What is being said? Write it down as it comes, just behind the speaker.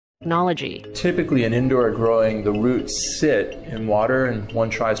technology. Typically in indoor growing, the roots sit in water and one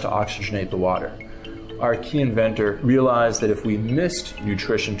tries to oxygenate the water. Our key inventor realized that if we missed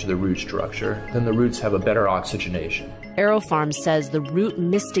nutrition to the root structure, then the roots have a better oxygenation. AeroFarm says the root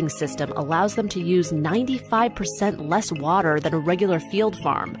misting system allows them to use 95% less water than a regular field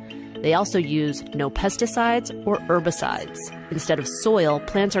farm. They also use no pesticides or herbicides. Instead of soil,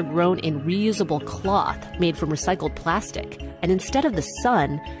 plants are grown in reusable cloth made from recycled plastic. And instead of the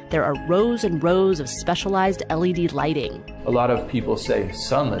sun, there are rows and rows of specialized LED lighting. A lot of people say,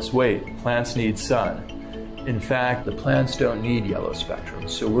 sunless, wait, plants need sun. In fact, the plants don't need yellow spectrum,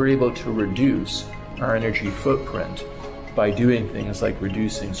 so we're able to reduce our energy footprint by doing things like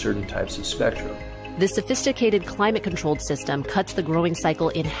reducing certain types of spectrum. This sophisticated climate-controlled system cuts the growing cycle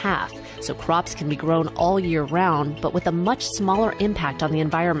in half, so crops can be grown all year round, but with a much smaller impact on the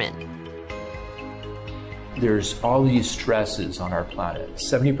environment. There's all these stresses on our planet.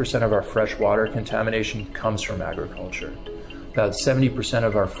 70% of our freshwater contamination comes from agriculture. About 70%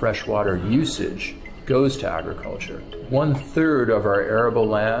 of our freshwater usage goes to agriculture. 1/3 of our arable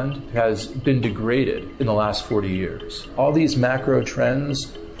land has been degraded in the last 40 years. All these macro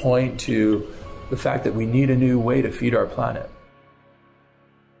trends point to the fact that we need a new way to feed our planet.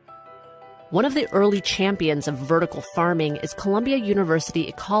 One of the early champions of vertical farming is Columbia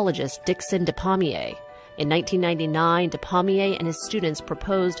University ecologist Dickson DePommier. In 1999, DePommier and his students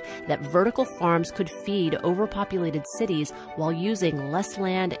proposed that vertical farms could feed overpopulated cities while using less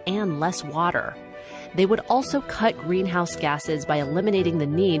land and less water. They would also cut greenhouse gases by eliminating the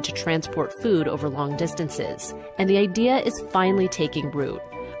need to transport food over long distances. And the idea is finally taking root.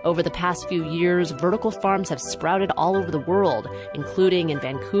 Over the past few years, vertical farms have sprouted all over the world, including in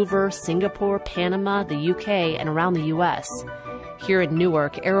Vancouver, Singapore, Panama, the UK, and around the US. Here in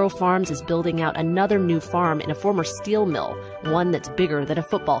Newark, AeroFarms is building out another new farm in a former steel mill, one that's bigger than a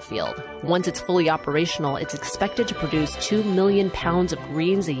football field. Once it's fully operational, it's expected to produce 2 million pounds of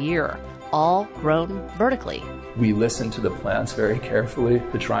greens a year, all grown vertically. We listen to the plants very carefully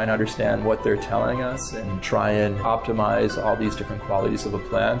to try and understand what they're telling us and try and optimize all these different qualities of a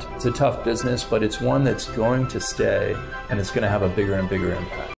plant. It's a tough business, but it's one that's going to stay and it's going to have a bigger and bigger impact.